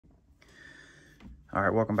All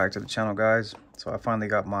right, welcome back to the channel, guys. So I finally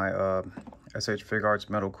got my SH Figuarts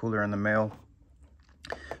metal cooler in the mail.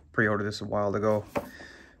 Pre-ordered this a while ago.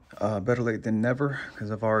 Better late than never, because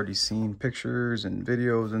I've already seen pictures and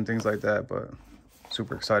videos and things like that, but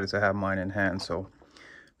super excited to have mine in hand. So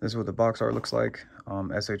this is what the box art looks like.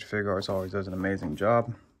 SH Figuarts always does an amazing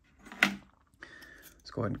job.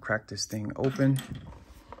 Let's go ahead and crack this thing open.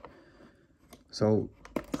 So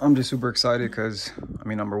I'm just super excited because, I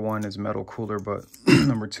mean, number one is metal cooler, but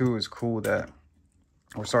number two is cool that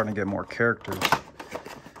we're starting to get more characters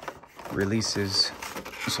releases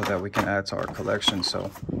so that we can add to our collection. So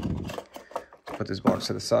let's put this box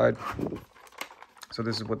to the side. So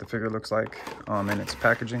this is what the figure looks like in its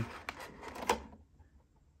packaging.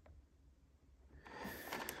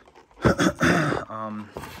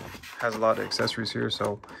 Has a lot of accessories here.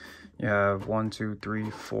 So you have 1, 2, 3,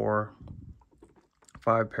 4,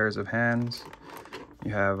 5 pairs of hands.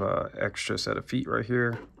 You have a extra set of feet right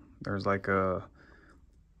here. There's like a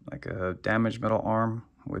damaged metal arm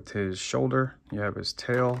with his shoulder. You have his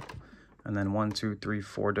tail, and then 1, 2, 3,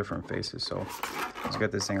 4 different faces. So let's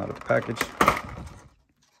get this thing out of the package.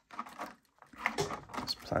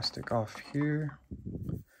 This plastic off here.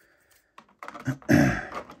 Go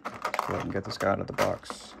ahead and get this guy out of the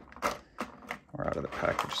box or out of the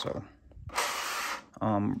package. So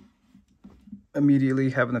immediately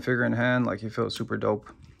having the figure in hand, like, he feels super dope,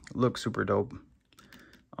 looks super dope.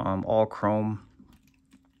 All chrome.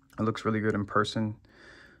 It looks really good in person.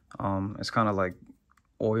 It's kind of like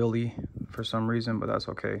oily for some reason, but that's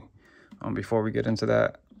okay. Before we get into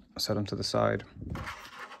that, I'll set them to the side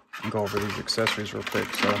and go over these accessories real quick.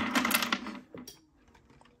 So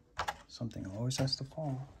something always has to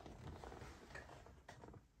fall.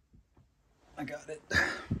 I got it.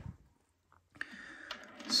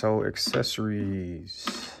 So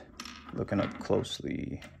accessories, looking up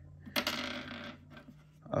closely.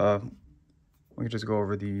 We can just go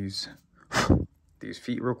over these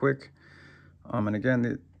feet real quick. And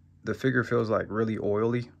again, the figure feels like really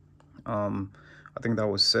oily. I think that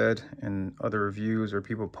was said in other reviews or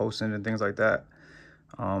people posting and things like that.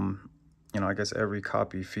 You know, I guess every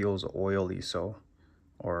copy feels oily, so,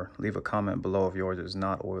 or leave a comment below if yours is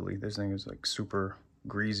not oily. This thing is like super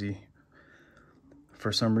greasy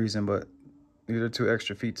for some reason, but these are 2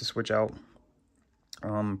 extra feet to switch out.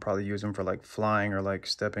 Probably use them for like flying or like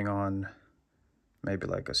stepping on maybe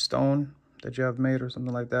like a stone that you have made or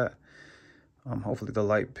something like that. Hopefully the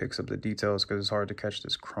light picks up the details, because it's hard to catch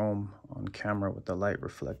this chrome on camera with the light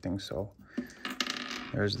reflecting. So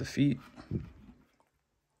there's the feet.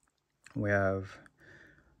 We have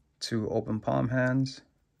 2 open palm hands.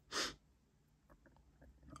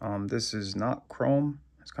 This is not chrome.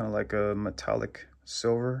 It's kind of like a metallic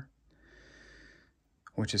silver,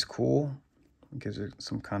 which is cool. It gives it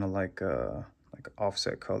some kind of like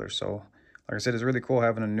offset color. So like I said, it's really cool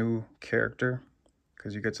having a new character,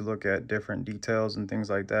 because you get to look at different details and things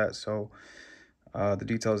like that. So the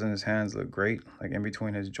details in his hands look great. Like in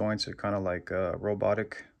between his joints are kind of like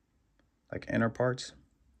robotic, like inner parts.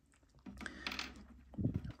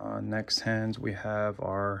 Next hands, we have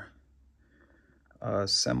our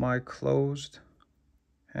semi-closed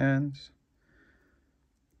hands,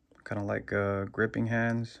 kind of like gripping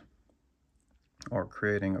hands, or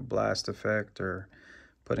creating a blast effect, or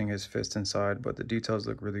putting his fist inside, but the details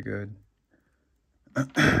look really good.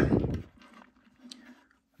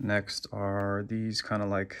 Next are these kind of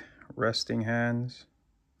like resting hands,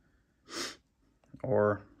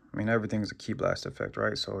 or, I mean, everything's a key blast effect,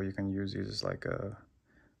 right? So you can use these as like a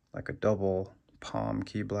double palm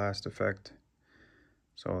key blast effect.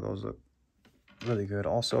 So those look really good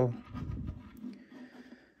also.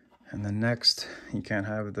 And then next, you can't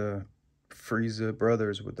have the Frieza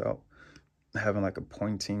brothers without having like a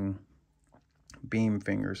pointing beam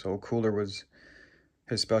finger. So Cooler was,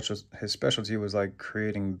 his specialty was like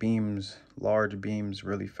creating beams, large beams,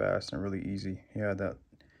 really fast and really easy. He had that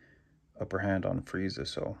upper hand on Frieza,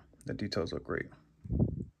 so the details look great.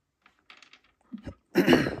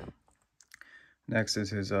 Next is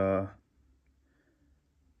his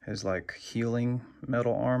like healing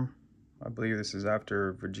metal arm. I believe this is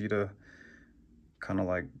after Vegeta kind of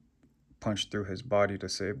like punched through his body to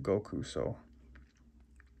save Goku. So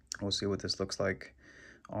we'll see what this looks like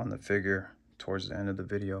on the figure towards the end of the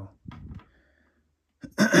video.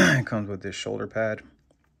 It comes with this shoulder pad.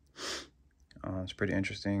 It's pretty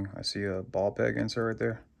interesting. I see a ball peg insert right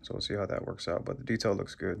there, so we'll see how that works out, but the detail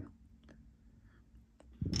looks good.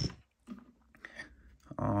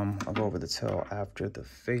 I'll go over the tail after the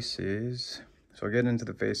faces. So getting into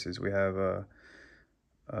the faces, we have a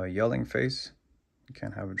yelling face. You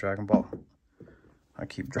can't have a Dragon Ball. I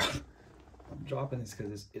keep I'm dropping this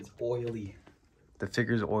because it's oily. The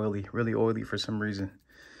figure's oily, really oily for some reason.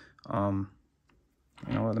 You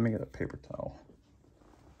know what, let me get a paper towel.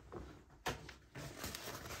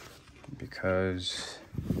 Because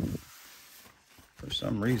for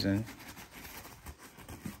some reason,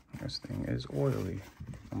 this thing is oily.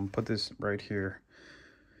 I'm gonna put this right here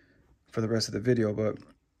for the rest of the video, but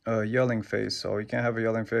yelling face. So you can't have a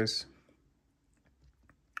yelling face.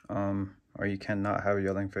 Or you cannot have a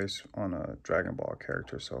yelling face on a Dragon Ball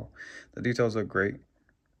character. So the details look great.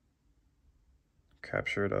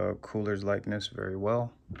 Captured Cooler's likeness very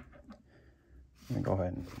well. Let me go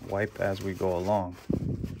ahead and wipe as we go along.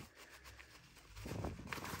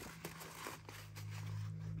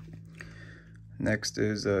 Next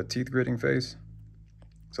is a teeth gritting face.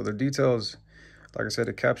 So the details, like I said,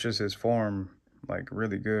 it captures his form like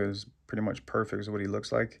really good. It's pretty much perfect is what he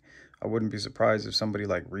looks like. I wouldn't be surprised if somebody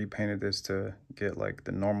like repainted this to get like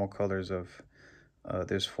the normal colors of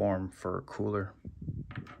this form for Cooler.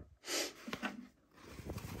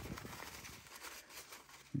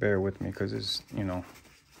 Bear with me because it's, you know,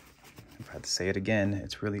 if I had to say it again,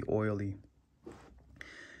 it's really oily.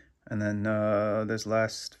 And then this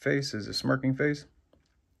last face is a smirking face.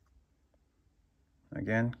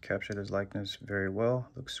 Again, captured his likeness very well.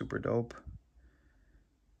 Looks super dope.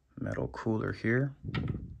 Metal Cooler here.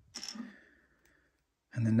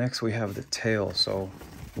 And then next we have the tail. So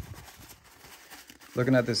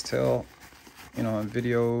looking at this tail, you know, in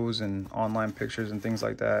videos and online pictures and things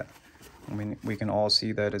like that, I mean, we can all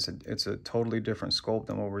see that it's a totally different sculpt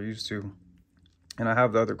than what we're used to. And I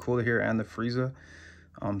have the other Cooler here and the Frieza,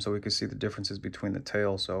 so we can see the differences between the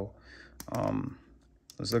tail. So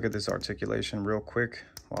let's look at this articulation real quick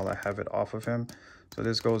while I have it off of him. So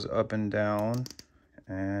this goes up and down,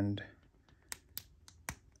 and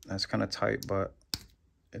that's kind of tight, but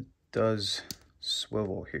it does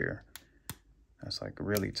swivel here. That's like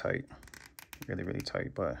really tight, really, really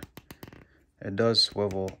tight, but it does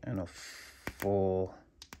swivel in a full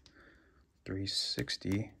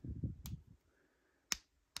 360.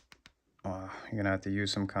 You're gonna have to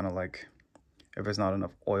use some kind of like, if it's not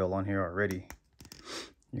enough oil on here already,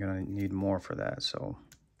 you're gonna need more for that. So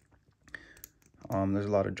there's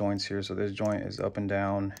a lot of joints here. So this joint is up and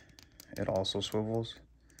down. It also swivels.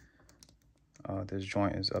 This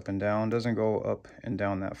joint is up and down. Doesn't go up and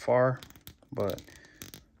down that far, but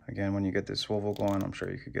again, when you get this swivel going, I'm sure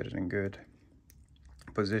you could get it in good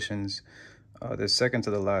positions. This second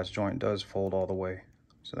to the last joint does fold all the way,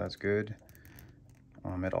 so that's good.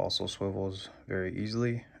 It also swivels very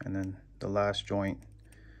easily, and then the last joint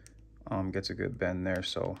gets a good bend there.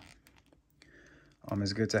 So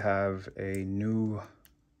it's good to have a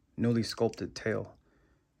newly sculpted tail.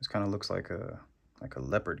 This kind of looks like a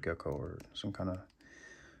leopard gecko or some kind of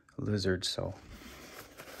lizard. So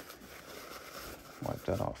wipe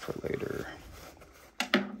that off for later.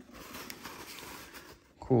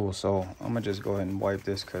 Cool. So I'm gonna just go ahead and wipe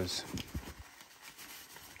this because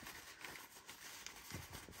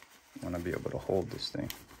I want to be able to hold this thing.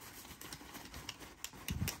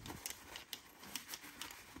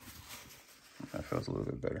 That feels a little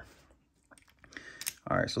bit better.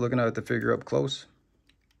 All right, so looking at the figure up close,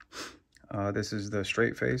 this is the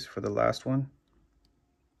straight face for the last one.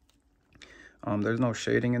 There's no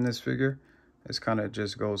shading in this figure. This kind of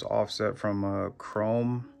just goes offset from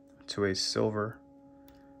chrome to a silver,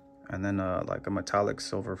 and then like a metallic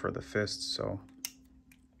silver for the fists. So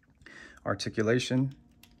articulation,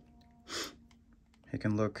 he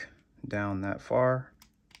can look down that far.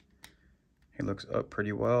 He looks up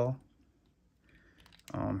pretty well.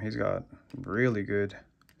 He's got really good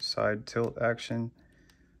side tilt action.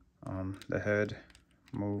 The head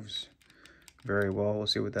moves very well. We'll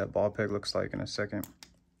see what that ball peg looks like in a second.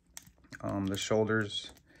 The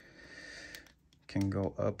shoulders can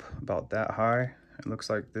go up about that high. It looks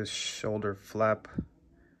like this shoulder flap,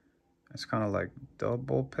 it's kind of like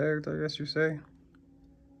double pegged, I guess you say.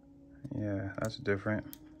 Yeah, that's different.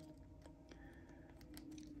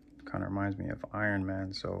 Kind of reminds me of Iron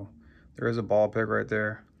Man. So there is a ball peg right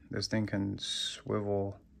there. This thing can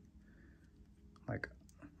swivel like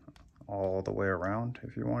all the way around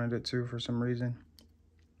if you wanted it to for some reason.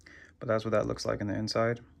 But that's what that looks like in the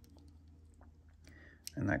inside.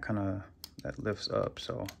 And that lifts up.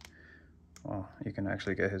 So, well, you can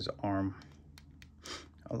actually get his arm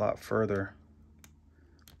a lot further.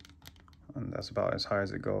 And that's about as high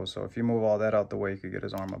as it goes. So if you move all that out the way, you could get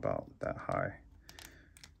his arm about that high.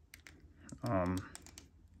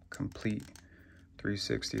 Complete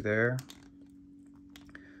 360 there.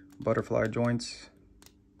 Butterfly joints.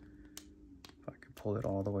 If I could pull it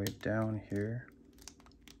all the way down here.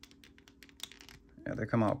 Yeah, they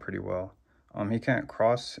come out pretty well. He can't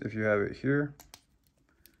cross if you have it here,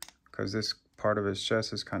 because this part of his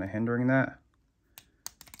chest is kind of hindering that.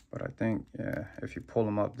 But I think, yeah, if you pull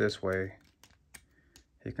him up this way,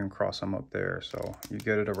 he can cross him up there. So you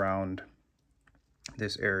get it around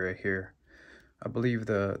this area here. I believe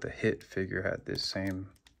the Hit figure had this same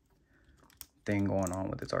thing going on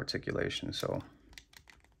with its articulation. So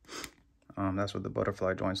that's what the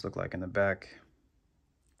butterfly joints look like in the back.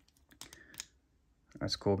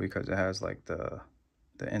 That's cool because it has like the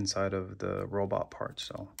inside of the robot part.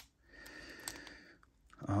 So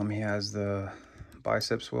he has the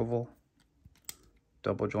bicep swivel,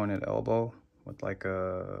 double jointed elbow with like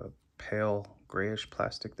a pale grayish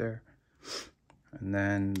plastic there. And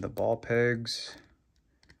then the ball pegs,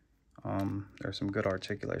 there's some good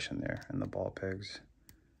articulation there in the ball pegs.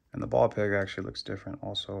 And the ball peg actually looks different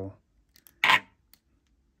also.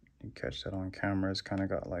 You catch that on camera, it's kind of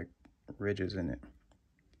got like ridges in it.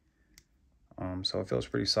 So it feels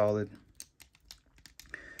pretty solid.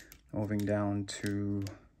 Moving down to,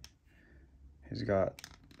 he's got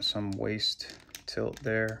some waist tilt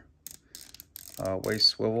there, waist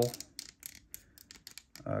swivel.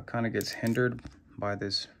 Kind of gets hindered by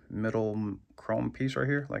this middle chrome piece right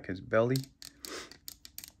here, like his belly.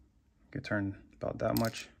 Get turned about that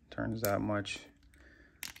much, turns that much.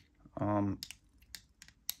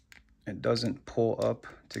 It doesn't pull up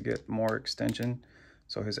to get more extension,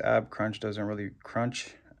 so his ab crunch doesn't really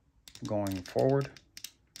crunch going forward.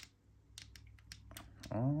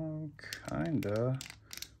 Kinda.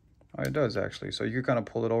 Oh, it does actually. So you can kind of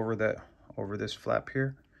pull it over this flap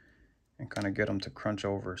here and kind of get him to crunch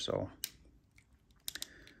over. So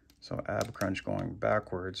ab crunch going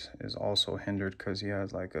backwards is also hindered because he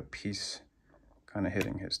has like a piece kind of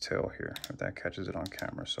hitting his tail here, if that catches it on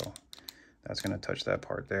camera. So that's going to touch that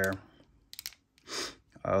part there.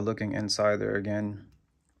 Looking inside there again,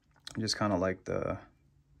 just kind of like the,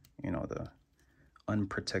 you know, the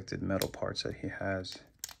unprotected metal parts that he has.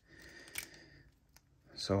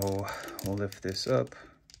 So we'll lift this up.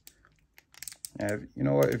 And you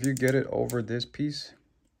know what, if you get it over this piece,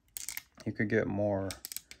 you could get more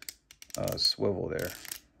swivel there.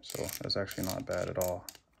 So that's actually not bad at all.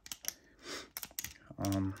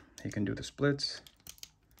 He can do the splits.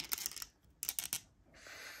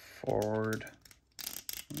 Forward.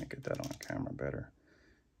 Let me get that on camera better.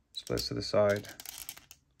 Splits to the side.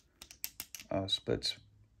 Splits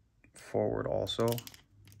forward also.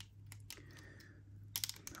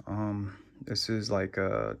 This is like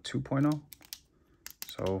a 2.0.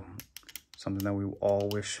 So something that we all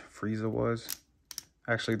wish Frieza was.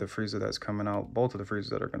 Actually, the Frieza that's coming out, both of the Friezas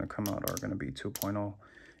that are going to come out are going to be 2.0,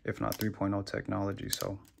 if not 3.0 technology.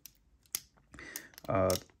 So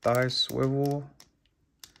thigh swivel.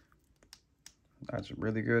 That's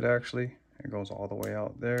really good, actually. It goes all the way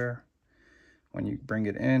out there. When you bring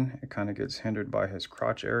it in, it kind of gets hindered by his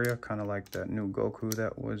crotch area, kind of like that new Goku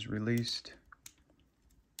that was released.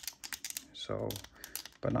 So,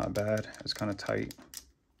 but not bad. It's kind of tight.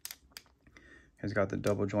 He's got the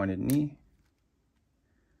double jointed knee.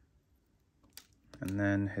 And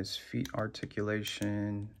then his feet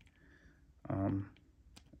articulation,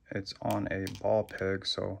 it's on a ball peg,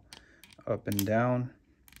 so up and down.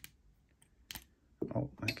 Oh,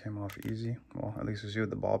 that came off easy. Well, at least we see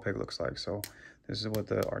what the ball peg looks like. So this is what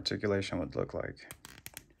the articulation would look like.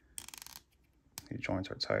 These joints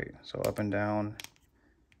are tight. So up and down,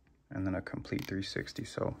 and then a complete 360.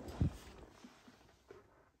 So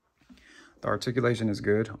the articulation is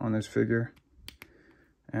good on this figure,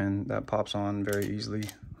 and that pops on very easily.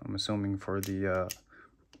 I'm assuming for the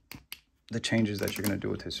changes that you're gonna do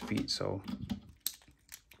with his feet. So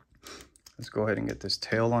let's go ahead and get this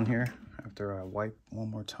tail on here after I wipe one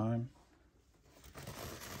more time.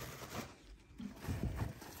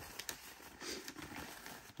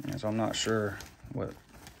 And so I'm not sure what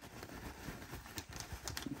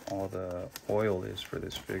all the oil is for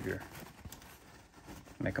this figure.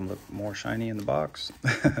 Make him look more shiny in the box.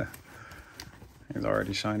 He's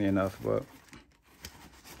already shiny enough, but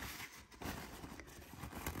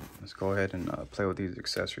let's go ahead and play with these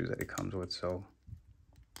accessories that he comes with. So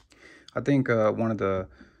I think one of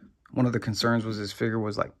the concerns was this figure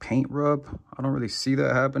was like paint rub. I don't really see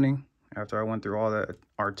that happening after I went through all that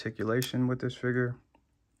articulation with this figure.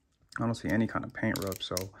 I don't see any kind of paint rub,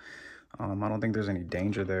 so I don't think there's any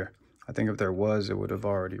danger there. I think if there was, it would have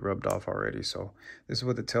already rubbed off already. So this is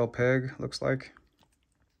what the tail peg looks like.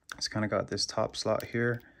 It's kind of got this top slot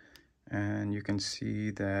here, and you can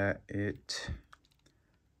see that it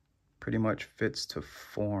pretty much fits to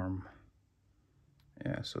form.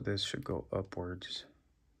 Yeah, so this should go upwards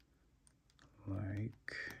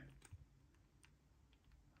like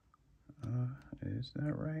Is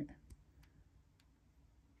that right?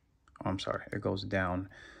 Oh, I'm sorry, it goes down.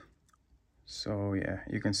 So yeah,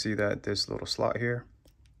 you can see that this little slot here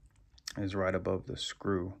is right above the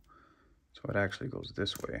screw. So it actually goes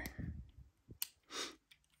this way.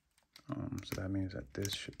 So that means that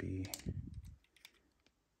this should be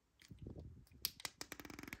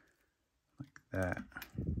like that.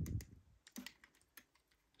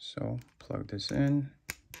 So plug this in,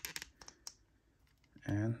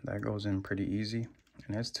 and that goes in pretty easy.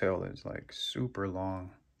 And his tail is like super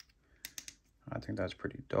long. I think that's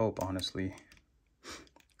pretty dope, honestly.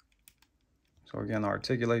 So again, the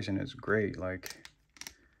articulation is great. Like,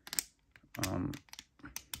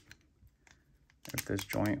 if this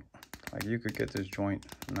joint, like you could get this joint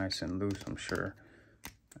nice and loose, I'm sure,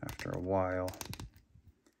 after a while.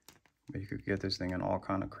 But you could get this thing in all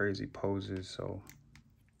kind of crazy poses. So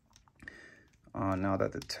now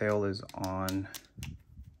that the tail is on,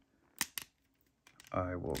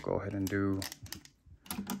 I will go ahead and do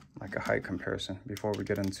like a height comparison before we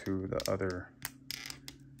get into the other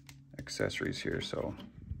accessories here. So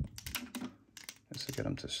just to get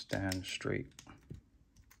them to stand straight.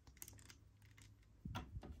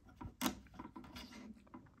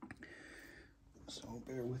 So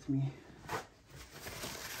bear with me.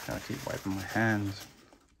 Gotta keep wiping my hands.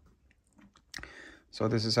 So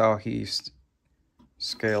this is how he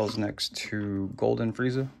scales next to Golden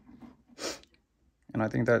Frieza. And I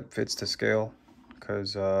think that fits to scale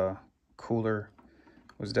because Cooler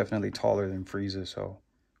was definitely taller than Frieza. So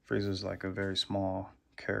Frieza's like a very small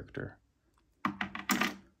character.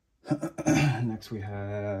 Next we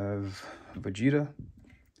have Vegeta.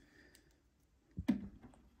 I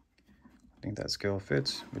think that scale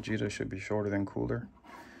fits. Vegeta should be shorter than Cooler.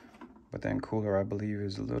 But then Cooler, I believe,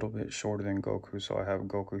 is a little bit shorter than Goku. So I have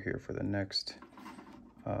Goku here for the next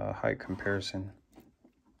height comparison.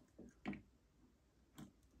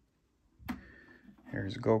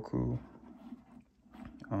 Here's Goku.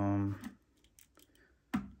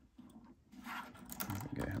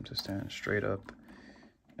 Get him to stand straight up.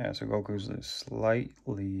 Yeah, so Goku's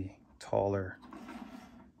slightly taller.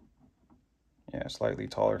 Yeah, slightly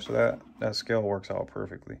taller. So that scale works out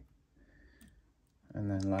perfectly. And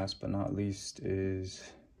then last but not least is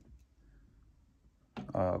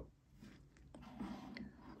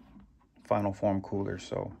Final Form Cooler.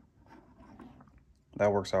 So that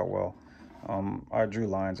works out well. I drew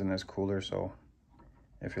lines in this Cooler, so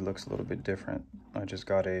if it looks a little bit different, I just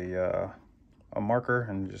got a marker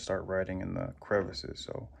and just start writing in the crevices.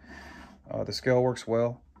 So the scale works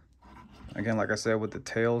well. Again, like I said, with the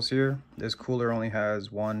tails here, this Cooler only has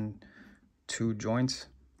 2 joints,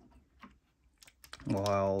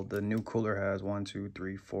 while the new Cooler has 1, 2,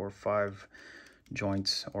 3, 4, 5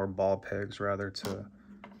 joints, or ball pegs rather, to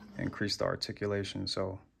increase the articulation.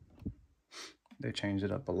 So they changed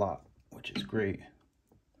it up a lot, which is great.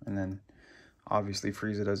 And then obviously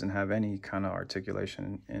Frieza doesn't have any kind of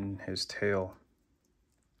articulation in his tail.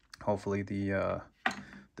 Hopefully the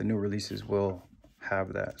new releases will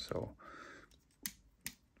have that. So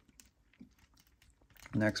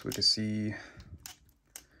next we can see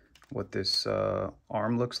what this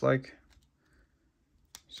arm looks like.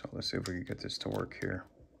 So let's see if we can get this to work here.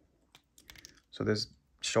 So this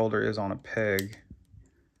shoulder is on a peg.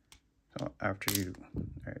 So after you,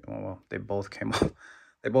 well, they both came off.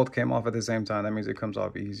 They both came off at the same time. That means it comes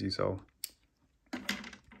off easy. So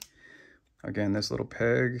again, this little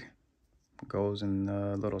peg goes in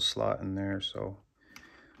the little slot in there. So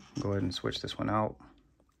go ahead and switch this one out.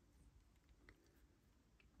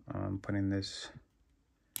 I'm putting this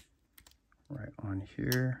right on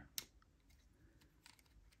here.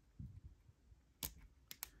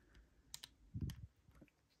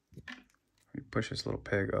 You push this little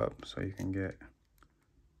peg up so you can get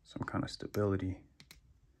some kind of stability.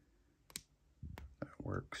 That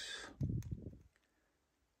works.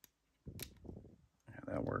 Yeah,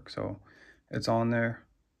 that works. So it's on there.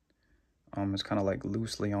 It's kind of like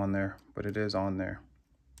loosely on there, but it is on there.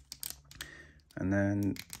 And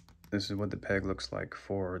then this is what the peg looks like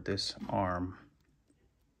for this arm.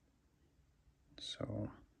 So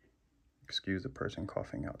excuse the person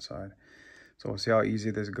coughing outside. So we'll see how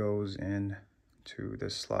easy this goes in to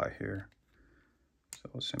this slot here.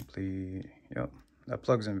 So simply, yep, that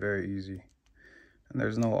plugs in very easy. And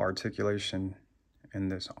there's no articulation in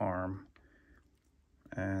this arm.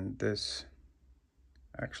 And this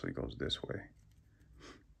actually goes this way.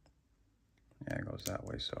 Yeah, it goes that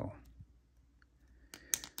way. So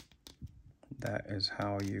that is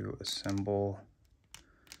how you assemble.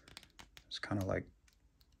 It's kind of like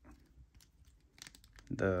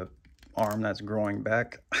the arm that's growing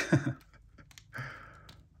back.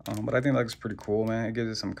 But I think that looks pretty cool, man. It gives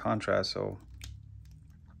it some contrast, so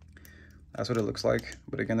that's what it looks like.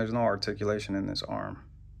 But again, there's no articulation in this arm,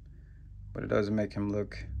 but it does make him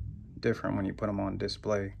look different when you put him on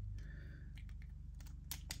display.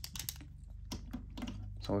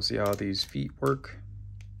 So we'll see how these feet work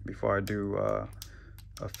before I do a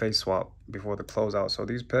face swap before the closeout. So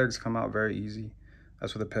these pegs come out very easy.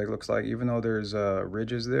 That's what the peg looks like. Even though there's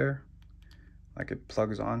ridges there, like it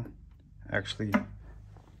plugs on, actually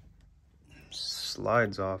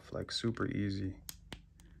slides off like super easy.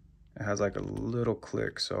 It has like a little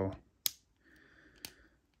click, so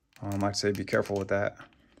I'd say be careful with that,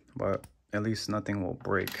 but at least nothing will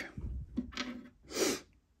break.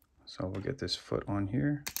 So we'll get this foot on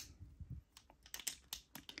here.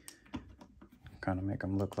 Kind of make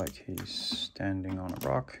him look like he's standing on a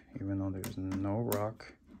rock, even though there's no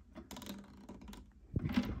rock.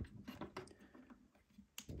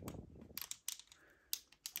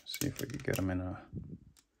 See if we can get him in a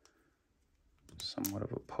somewhat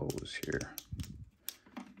of a pose here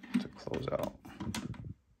to close out.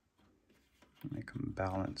 Make him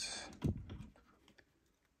balance.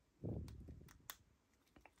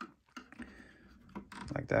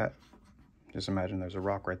 Like that. Just imagine there's a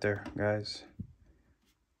rock right there, guys.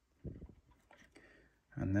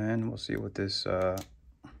 And then we'll see what this, oh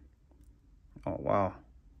wow.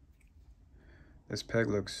 This peg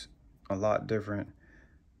looks a lot different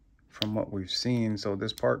from what we've seen. So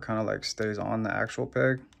this part kind of like stays on the actual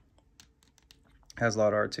peg. Has a lot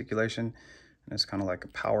of articulation, and it's kind of like a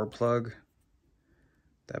power plug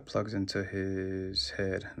that plugs into his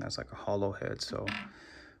head, and that's like a hollow head. So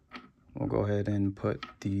we'll go ahead and put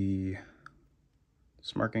the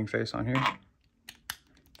smirking face on here,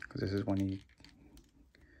 because this is when he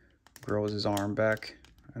grows his arm back,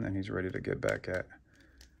 and then he's ready to get back at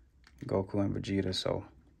Goku and Vegeta. So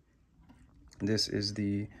this is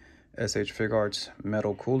the SH Figuarts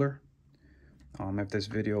metal cooler. If this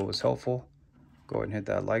video was helpful, go ahead and hit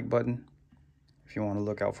that like button. If you want to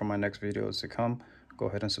look out for my next videos to come, go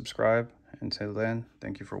ahead and subscribe. Until then,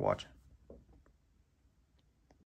 thank you for watching.